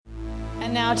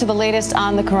And now to the latest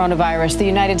on the coronavirus. The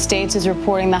United States is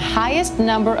reporting the highest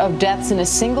number of deaths in a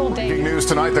single day. Breaking news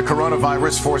tonight, the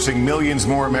coronavirus forcing millions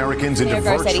more Americans into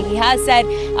virtual. He has said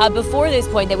before this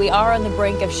point that we are on the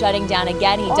brink of shutting down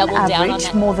again. He doubled down on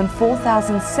that. More than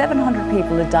 4,700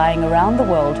 people are dying around the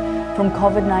world from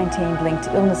COVID-19 linked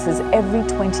illnesses every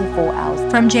 24 hours.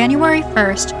 From January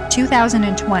 1st,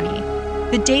 2020,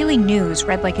 the Daily News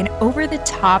read like an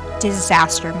over-the-top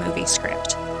disaster movie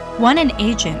script. One an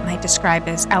agent might describe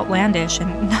as outlandish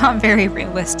and not very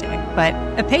realistic, but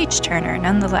a page-turner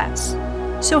nonetheless.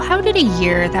 So how did a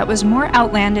year that was more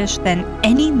outlandish than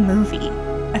any movie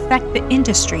affect the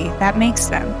industry that makes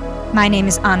them? My name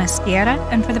is Ana Sierra,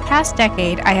 and for the past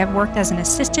decade, I have worked as an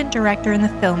assistant director in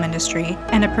the film industry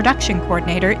and a production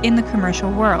coordinator in the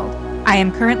commercial world. I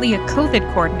am currently a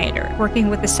COVID coordinator, working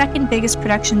with the second biggest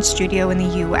production studio in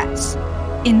the US.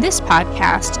 In this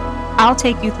podcast, I'll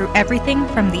take you through everything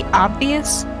from the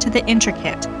obvious to the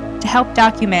intricate to help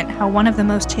document how one of the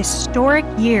most historic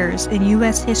years in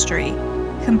US history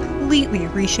completely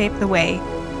reshaped the way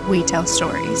we tell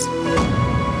stories.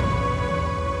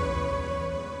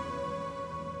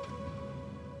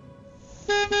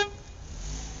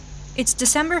 It's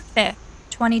December 5th,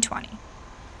 2020.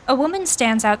 A woman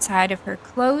stands outside of her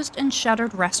closed and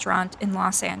shuttered restaurant in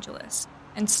Los Angeles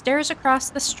and stares across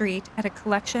the street at a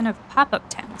collection of pop-up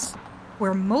tents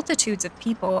where multitudes of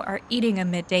people are eating a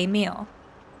midday meal.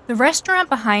 The restaurant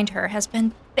behind her has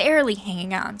been barely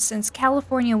hanging on since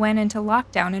California went into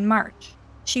lockdown in March.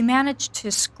 She managed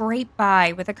to scrape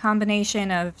by with a combination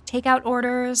of takeout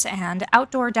orders and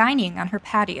outdoor dining on her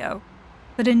patio.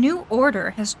 But a new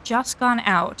order has just gone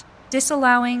out,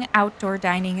 disallowing outdoor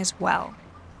dining as well.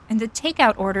 And the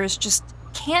takeout orders just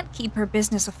can't keep her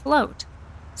business afloat.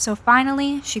 So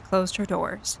finally, she closed her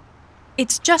doors.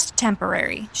 It's just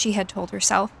temporary, she had told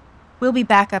herself. We'll be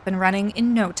back up and running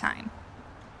in no time.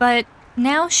 But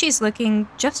now she's looking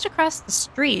just across the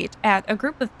street at a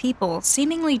group of people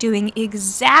seemingly doing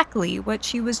exactly what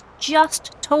she was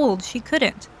just told she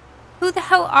couldn't. Who the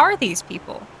hell are these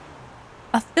people?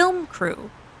 A film crew,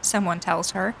 someone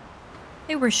tells her.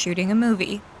 They were shooting a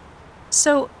movie.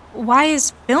 So why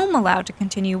is film allowed to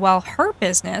continue while her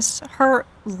business, her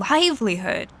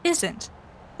livelihood, isn't?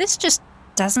 This just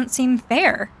doesn't seem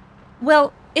fair.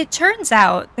 Well, it turns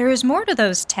out there is more to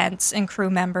those tents and crew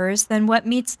members than what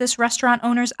meets this restaurant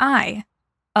owner's eye.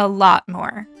 A lot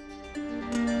more.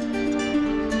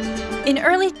 In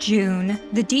early June,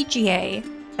 the DGA,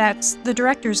 that's the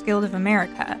Directors Guild of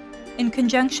America, in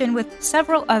conjunction with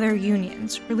several other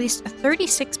unions, released a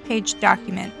 36-page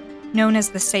document known as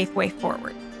the Safe Way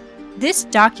Forward. This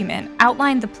document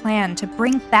outlined the plan to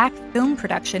bring back film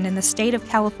production in the state of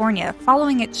California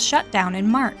following its shutdown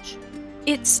in March.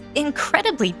 It's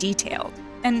incredibly detailed,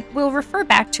 and we'll refer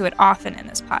back to it often in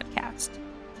this podcast.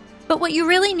 But what you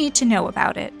really need to know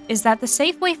about it is that the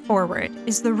Safe Way Forward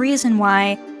is the reason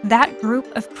why that group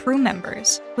of crew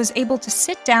members was able to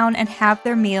sit down and have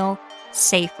their meal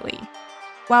safely,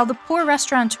 while the poor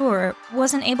restaurateur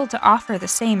wasn't able to offer the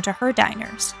same to her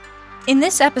diners. In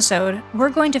this episode, we're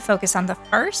going to focus on the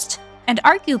first, and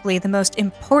arguably the most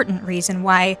important reason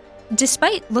why,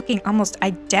 despite looking almost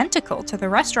identical to the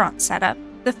restaurant setup,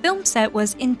 the film set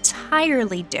was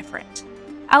entirely different.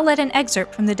 I'll let an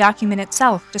excerpt from the document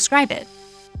itself describe it.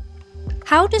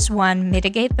 How does one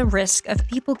mitigate the risk of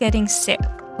people getting sick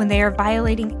when they are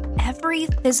violating every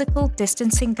physical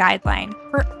distancing guideline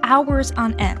for hours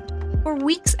on end, or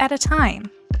weeks at a time?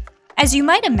 As you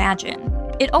might imagine,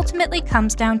 it ultimately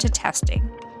comes down to testing.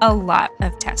 A lot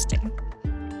of testing.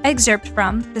 Excerpt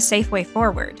from The Safe Way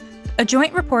Forward, a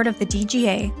joint report of the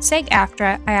DGA,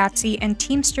 SAG-AFTRA, IATSE, and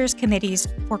Teamsters committees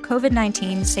for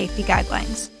COVID-19 safety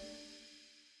guidelines.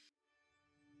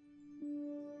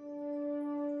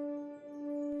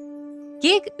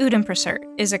 Gig Udenprasert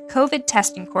is a COVID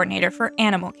testing coordinator for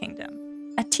Animal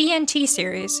Kingdom, a TNT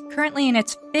series currently in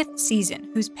its 5th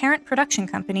season whose parent production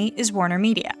company is Warner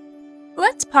Media.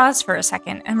 Let's pause for a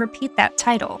second and repeat that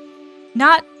title.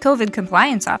 Not COVID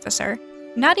Compliance Officer,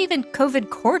 not even COVID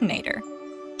Coordinator,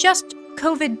 just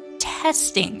COVID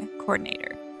Testing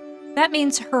Coordinator. That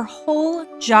means her whole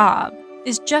job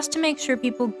is just to make sure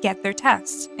people get their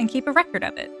tests and keep a record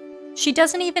of it. She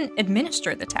doesn't even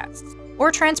administer the tests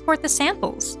or transport the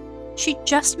samples. She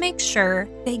just makes sure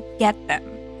they get them.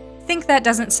 Think that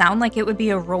doesn't sound like it would be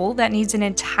a role that needs an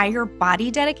entire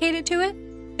body dedicated to it?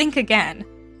 Think again.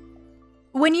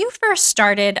 When you first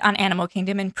started on Animal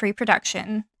Kingdom in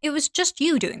pre-production, it was just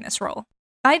you doing this role.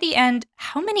 By the end,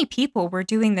 how many people were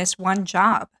doing this one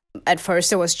job? At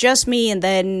first, it was just me, and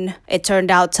then it turned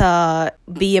out to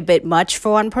be a bit much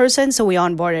for one person. So we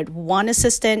onboarded one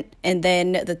assistant, and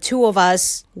then the two of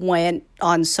us went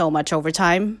on so much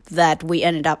overtime that we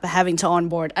ended up having to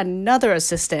onboard another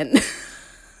assistant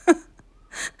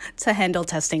to handle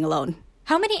testing alone.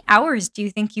 How many hours do you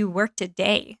think you worked a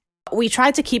day? We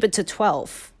tried to keep it to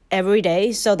 12 every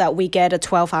day so that we get a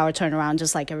 12-hour turnaround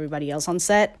just like everybody else on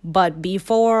set. But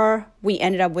before, we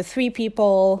ended up with 3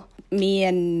 people. Me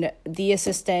and the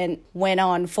assistant went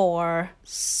on for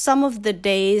some of the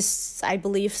days, I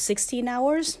believe, 16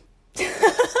 hours.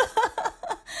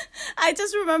 I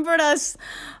just remembered us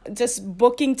just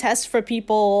booking tests for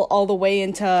people all the way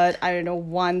into,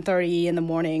 1:30 in the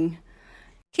morning.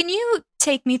 Can you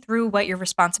take me through what your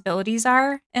responsibilities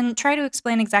are and try to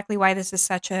explain exactly why this is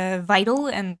such a vital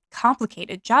and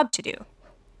complicated job to do?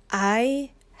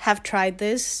 I have tried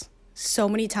this so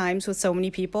many times with so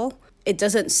many people. It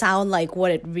doesn't sound like what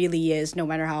it really is, no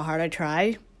matter how hard I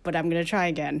try, but I'm going to try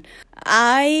again.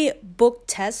 I booked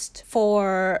tests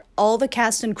for all the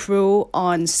cast and crew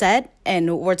on set,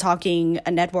 and we're talking a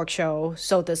network show,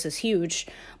 so this is huge.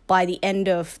 By the end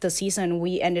of the season,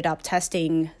 we ended up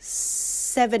testing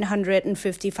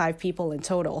 755 people in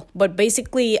total. But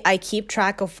basically, I keep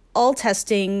track of all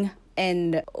testing.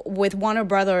 And with Warner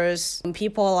Brothers,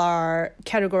 people are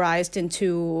categorized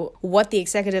into what the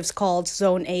executives called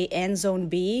Zone A and Zone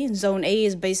B. Zone A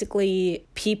is basically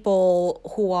people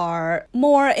who are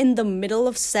more in the middle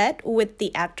of set with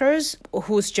the actors,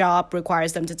 whose job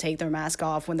requires them to take their mask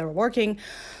off when they're working.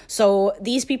 So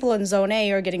these people in Zone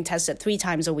A are getting tested 3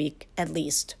 times a week, at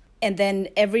least. And then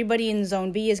everybody in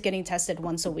Zone B is getting tested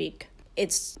once a week.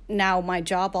 It's now my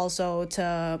job also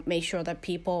to make sure that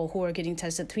people who are getting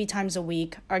tested 3 times a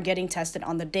week are getting tested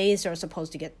on the days they're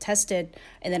supposed to get tested.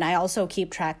 And then I also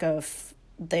keep track of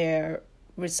their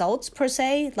results per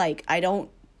se. Like, I don't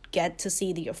get to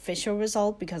see the official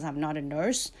result because I'm not a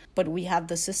nurse, but we have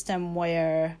the system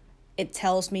where it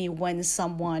tells me when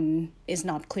someone is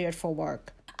not cleared for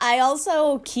work. I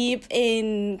also keep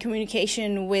in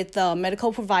communication with the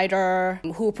medical provider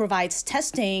who provides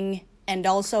testing, and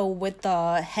also with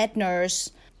the head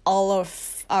nurse, all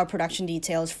of our production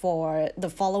details for the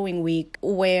following week,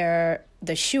 where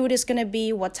the shoot is going to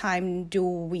be, what time do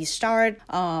we start,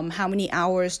 how many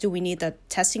hours do we need the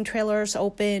testing trailers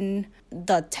open,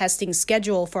 the testing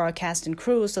schedule for our cast and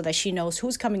crew so that she knows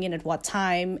who's coming in at what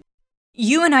time.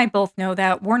 You and I both know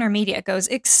that Warner Media goes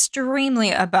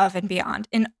extremely above and beyond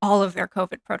in all of their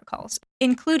COVID protocols,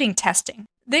 including testing.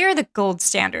 They are the gold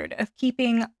standard of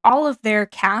keeping all of their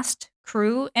cast,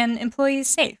 crew, and employees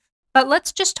safe. But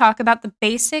let's just talk about the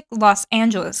basic Los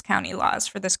Angeles County laws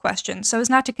for this question so as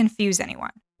not to confuse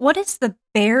anyone. What is the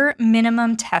bare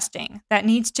minimum testing that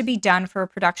needs to be done for a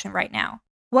production right now?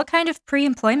 What kind of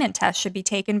pre-employment tests should be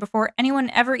taken before anyone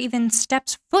ever even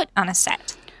steps foot on a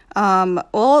set?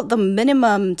 Well, the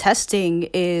minimum testing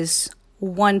is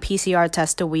 1 PCR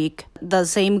test a week. The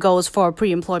same goes for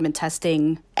pre-employment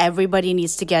testing. Everybody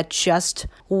needs to get just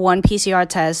 1 PCR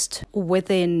test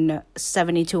within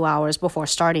 72 hours before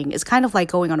starting. It's kind of like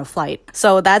going on a flight.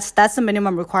 So that's the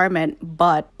minimum requirement.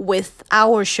 But with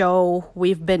our show,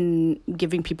 we've been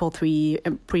giving people 3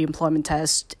 pre-employment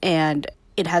tests, and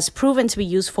it has proven to be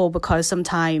useful because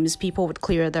sometimes people would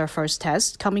clear their first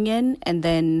test coming in and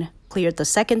then cleared the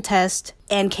second test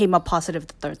and came up positive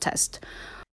the third test.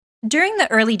 During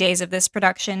the early days of this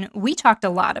production, we talked a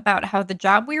lot about how the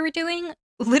job we were doing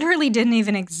literally didn't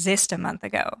even exist a month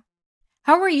ago.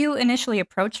 How were you initially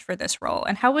approached for this role,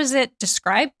 and how was it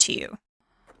described to you?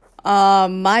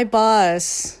 My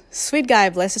boss, sweet guy,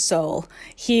 bless his soul,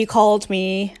 he called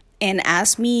me and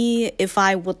asked me if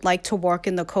I would like to work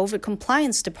in the COVID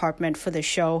compliance department for the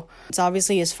show. It's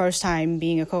obviously his first time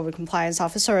being a COVID compliance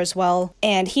officer as well.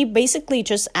 And he basically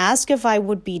just asked if I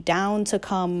would be down to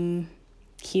come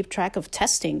keep track of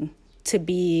testing, to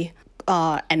be,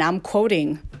 and I'm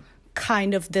quoting,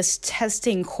 kind of this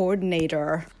testing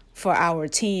coordinator for our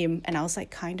team. And I was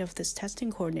like, kind of this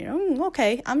testing coordinator?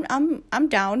 Okay, I'm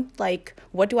down. Like,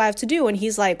 what do I have to do? And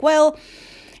he's like, well,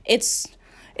 it's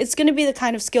going to be the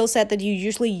kind of skill set that you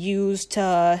usually use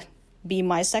to be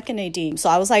my second AD. So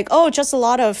I was like, oh, just a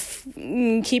lot of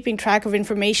keeping track of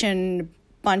information,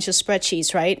 bunch of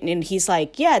spreadsheets, right? And he's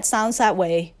like, yeah, it sounds that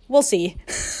way. We'll see.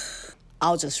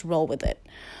 I'll just roll with it.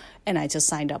 And I just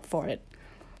signed up for it.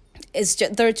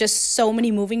 There are just so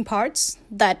many moving parts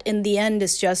that in the end,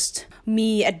 it's just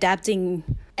me adapting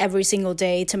every single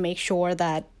day to make sure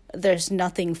that there's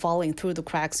nothing falling through the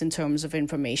cracks in terms of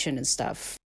information and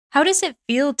stuff. How does it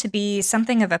feel to be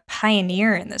something of a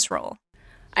pioneer in this role?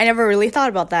 I never really thought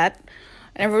about that.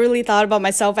 I never really thought about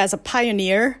myself as a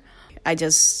pioneer. I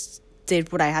just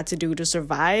did what I had to do to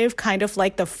survive, kind of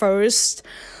like the first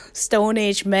Stone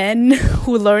Age men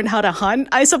who learned how to hunt,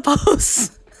 I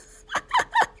suppose.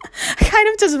 I kind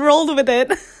of just rolled with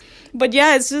it. But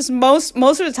yeah, it's just most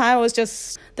of the time it was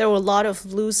just, there were a lot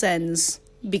of loose ends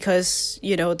because,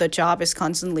 you know, the job is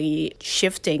constantly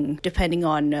shifting depending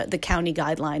on the county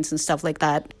guidelines and stuff like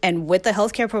that. And with the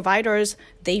healthcare providers,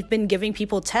 they've been giving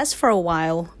people tests for a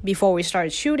while before we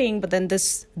started shooting. But then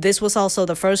this was also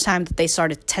the first time that they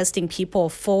started testing people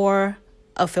for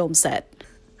a film set.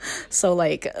 So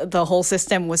like the whole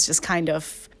system was just kind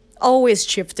of always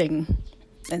shifting.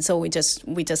 And so we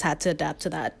just had to adapt to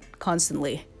that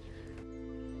constantly.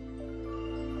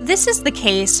 This is the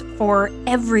case for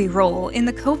every role in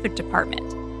the COVID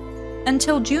department.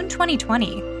 Until June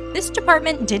 2020, this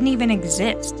department didn't even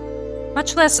exist,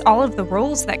 much less all of the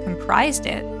roles that comprised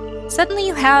it. Suddenly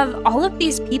you have all of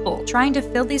these people trying to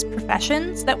fill these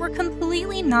professions that were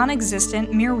completely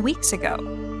non-existent mere weeks ago.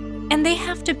 And they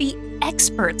have to be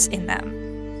experts in them.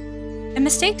 And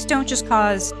mistakes don't just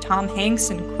cause Tom Hanks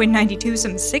and Quinn92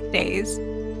 some sick days.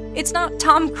 It's not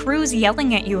Tom Cruise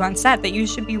yelling at you on set that you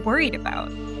should be worried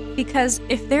about. Because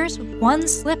if there's one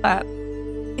slip up,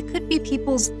 it could be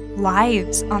people's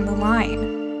lives on the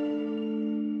line.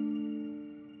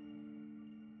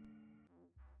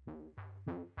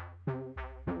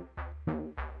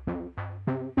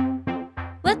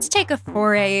 Let's take a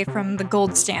foray from the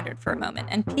gold standard for a moment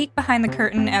and peek behind the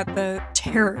curtain at the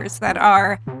terrors that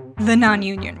are the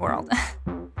non-union world.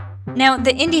 Now,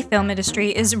 the indie film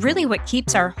industry is really what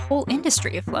keeps our whole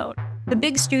industry afloat. The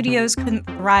big studios couldn't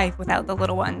thrive without the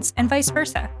little ones, and vice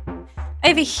versa. I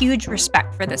have a huge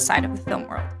respect for this side of the film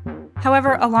world.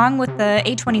 However, along with the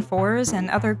A24s and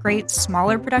other great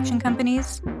smaller production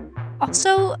companies,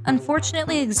 also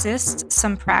unfortunately exist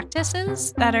some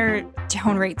practices that are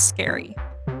downright scary.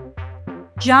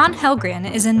 John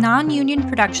Helgren is a non-union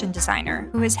production designer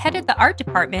who has headed the art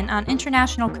department on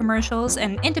international commercials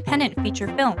and independent feature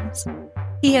films.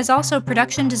 He has also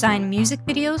production designed music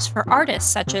videos for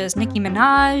artists such as Nicki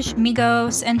Minaj,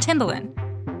 Migos, and Timbaland.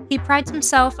 He prides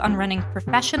himself on running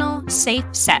professional, safe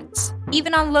sets,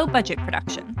 even on low-budget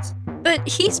productions. But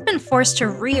he's been forced to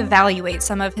reevaluate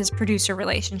some of his producer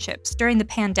relationships during the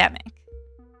pandemic.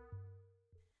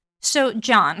 So,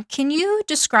 John, can you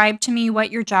describe to me what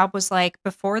your job was like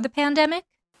before the pandemic?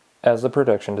 As a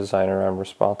production designer, I'm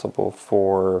responsible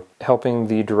for helping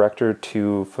the director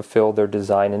to fulfill their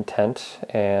design intent,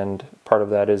 and part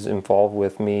of that is involved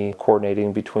with me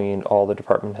coordinating between all the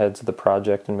department heads of the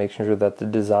project and making sure that the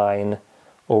design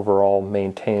overall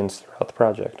maintains throughout the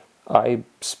project. I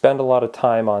spend a lot of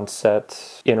time on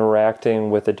set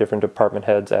interacting with the different department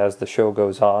heads as the show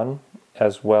goes on,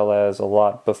 as well as a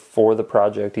lot before the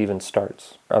project even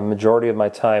starts. A majority of my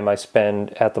time I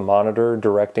spend at the monitor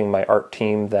directing my art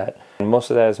team, and most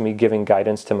of that is me giving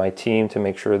guidance to my team to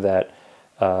make sure that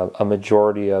a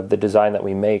majority of the design that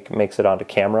we makes it onto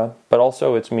camera. But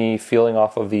also it's me feeling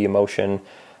off of the emotion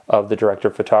of the director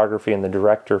of photography and the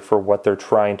director for what they're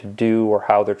trying to do or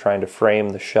how they're trying to frame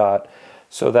the shot,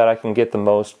 so that I can get the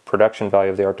most production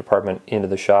value of the art department into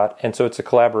the shot. And so it's a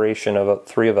collaboration of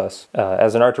three of us.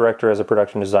 As an art director, as a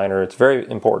production designer, it's very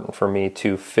important for me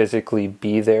to physically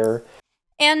be there.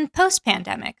 And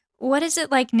post-pandemic, what is it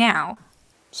like now?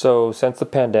 So since the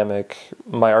pandemic,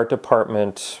 my art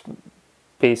department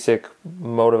basic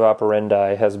mode of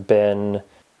operandi has been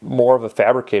more of a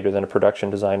fabricator than a production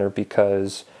designer,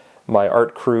 because my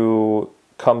art crew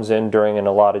comes in during an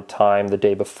allotted time the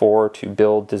day before to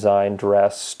build, design,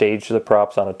 dress, stage the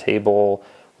props on a table,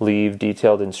 leave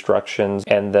detailed instructions,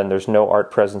 and then there's no art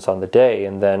presence on the day.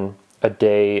 And then a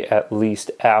day at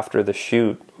least after the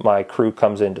shoot, my crew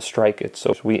comes in to strike it.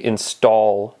 So we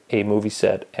install a movie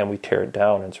set and we tear it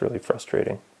down, and it's really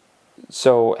frustrating.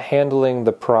 So handling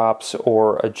the props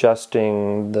or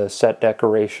adjusting the set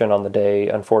decoration on the day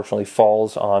unfortunately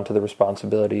falls onto the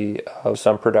responsibility of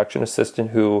some production assistant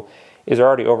who is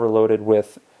already overloaded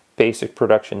with basic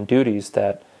production duties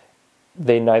that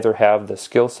they neither have the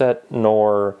skill set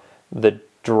nor the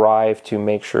drive to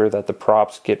make sure that the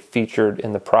props get featured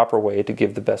in the proper way to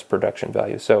give the best production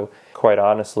value. So quite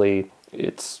honestly,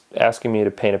 it's asking me to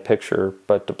paint a picture,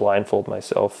 but to blindfold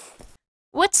myself.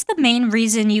 What's the main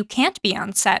reason you can't be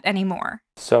on set anymore?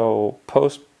 So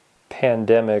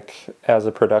post-pandemic, as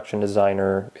a production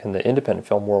designer in the independent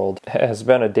film world, has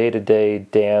been a day-to-day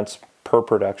dance per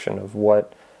production of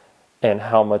what and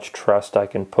how much trust I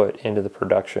can put into the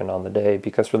production on the day,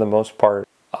 because for the most part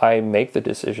I make the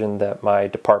decision that my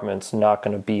department's not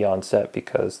going to be on set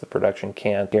because the production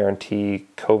can't guarantee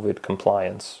COVID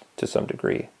compliance to some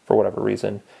degree for whatever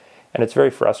reason. And it's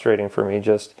very frustrating for me.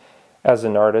 Just As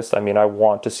an artist, I mean, I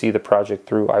want to see the project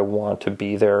through. I want to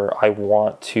be there. I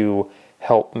want to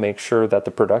help make sure that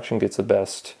the production gets the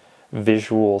best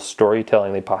visual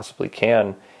storytelling they possibly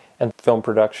can. And film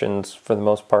productions, for the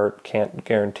most part, can't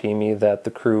guarantee me that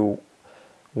the crew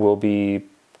will be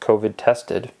COVID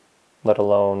tested, let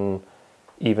alone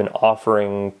even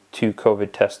offering to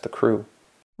COVID test the crew.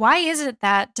 Why is it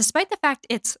that, despite the fact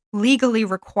it's legally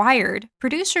required,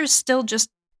 producers still just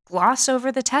gloss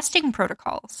over the testing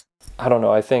protocols? I don't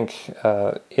know. I think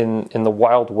in the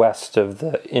wild west of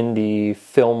the indie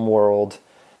film world,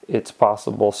 it's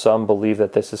possible some believe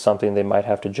that this is something they might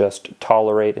have to just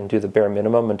tolerate and do the bare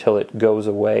minimum until it goes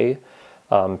away.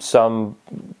 Some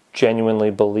genuinely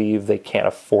believe they can't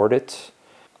afford it.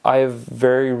 I've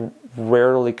very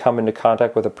rarely come into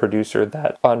contact with a producer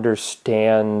that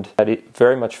understand that it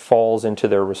very much falls into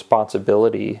their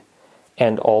responsibility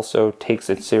and also takes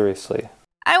it seriously.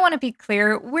 I want to be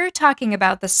clear, we're talking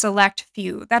about the select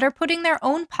few that are putting their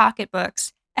own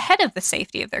pocketbooks ahead of the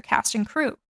safety of their cast and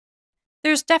crew.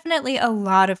 There's definitely a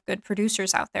lot of good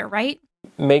producers out there, right?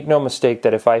 Make no mistake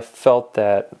that if I felt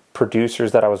that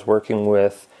producers that I was working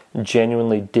with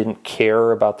genuinely didn't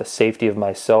care about the safety of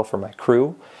myself or my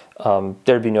crew,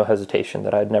 there'd be no hesitation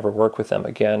that I'd never work with them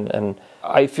again. And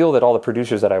I feel that all the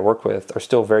producers that I work with are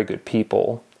still very good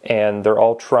people, and they're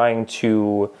all trying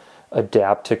to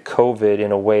adapt to COVID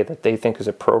in a way that they think is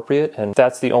appropriate. And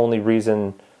that's the only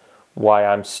reason why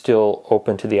I'm still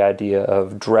open to the idea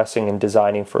of dressing and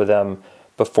designing for them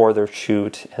before their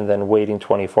shoot and then waiting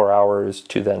 24 hours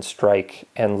to then strike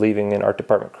and leaving an art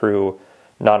department crew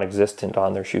non-existent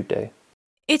on their shoot day.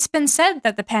 It's been said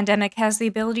that the pandemic has the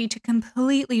ability to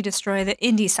completely destroy the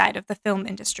indie side of the film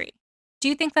industry. Do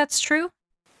you think that's true?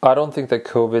 I don't think that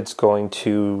COVID's going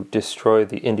to destroy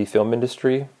the indie film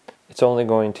industry. It's only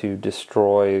going to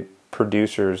destroy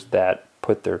producers that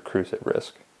put their crews at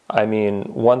risk. I mean,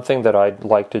 one thing that I'd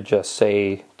like to just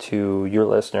say to your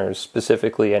listeners,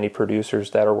 specifically any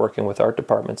producers that are working with art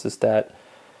departments, is that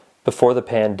before the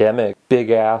pandemic,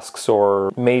 big asks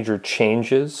or major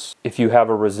changes, if you have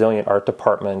a resilient art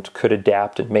department, could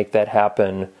adapt and make that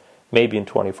happen maybe in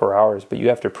 24 hours. But you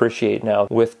have to appreciate now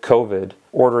with COVID,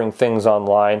 ordering things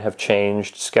online have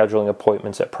changed, scheduling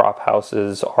appointments at prop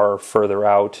houses are further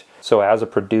out. So as a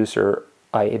producer,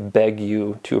 I beg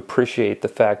you to appreciate the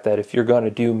fact that if you're going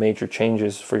to do major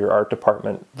changes for your art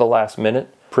department the last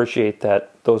minute, appreciate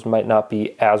that those might not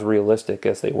be as realistic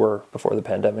as they were before the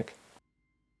pandemic.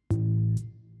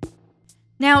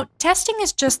 Now, testing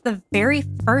is just the very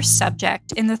first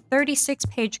subject in the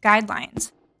 36-page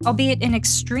guidelines, albeit an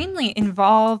extremely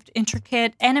involved,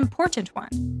 intricate, and important one.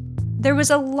 There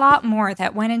was a lot more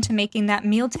that went into making that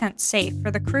meal tent safe for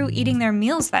the crew eating their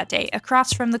meals that day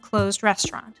across from the closed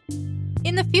restaurant.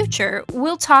 In the future,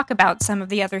 we'll talk about some of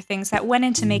the other things that went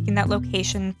into making that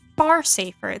location far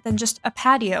safer than just a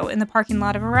patio in the parking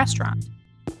lot of a restaurant.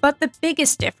 But the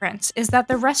biggest difference is that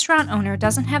the restaurant owner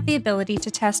doesn't have the ability to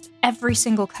test every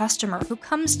single customer who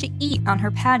comes to eat on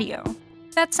her patio.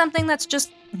 That's something that's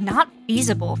just not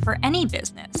feasible for any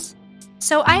business.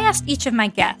 So I asked each of my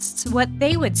guests what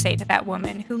they would say to that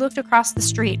woman who looked across the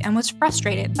street and was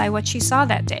frustrated by what she saw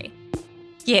that day.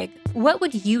 Gig, what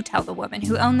would you tell the woman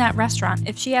who owned that restaurant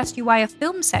if she asked you why a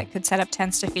film set could set up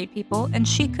tents to feed people and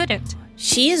she couldn't?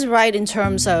 She is right in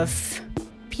terms of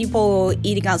people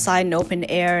eating outside in open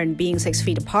air and being 6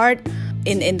 feet apart.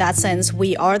 In that sense,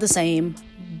 we are the same.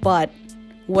 But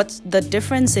what the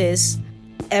difference is,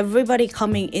 everybody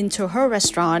coming into her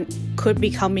restaurant could be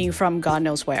coming from God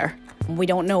knows where. We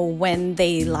don't know when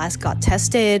they last got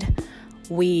tested.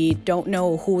 We don't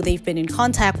know who they've been in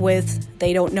contact with.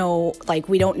 We don't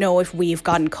know if we've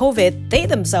gotten COVID. They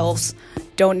themselves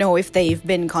don't know if they've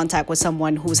been in contact with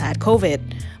someone who's had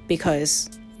COVID, because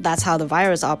that's how the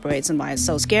virus operates and why it's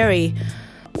so scary.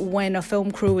 When a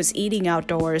film crew is eating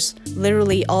outdoors,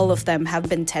 literally all of them have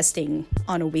been testing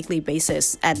on a weekly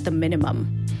basis at the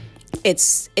minimum.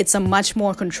 It's a much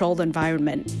more controlled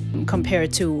environment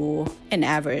compared to an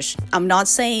average. I'm not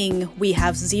saying we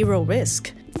have zero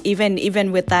risk.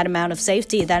 Even with that amount of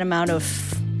safety, that amount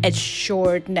of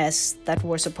assuredness that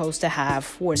we're supposed to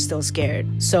have, we're still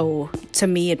scared. So to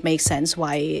me, it makes sense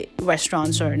why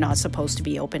restaurants are not supposed to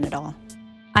be open at all.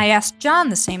 I asked John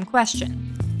the same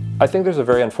question. I think there's a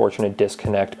very unfortunate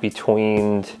disconnect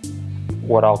between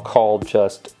what I'll call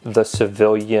just the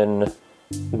civilian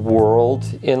world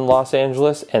in Los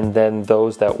Angeles and then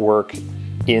those that work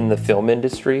in the film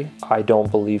industry. I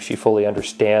don't believe she fully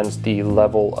understands the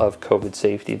level of COVID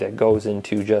safety that goes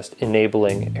into just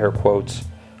enabling, air quotes,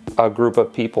 a group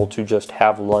of people to just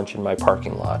have lunch in my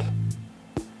parking lot.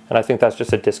 And I think that's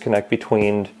just a disconnect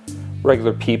between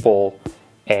regular people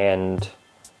and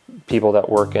people that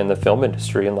work in the film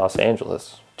industry in Los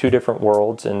Angeles. Two different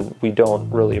worlds, and we don't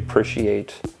really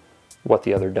appreciate what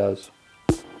the other does.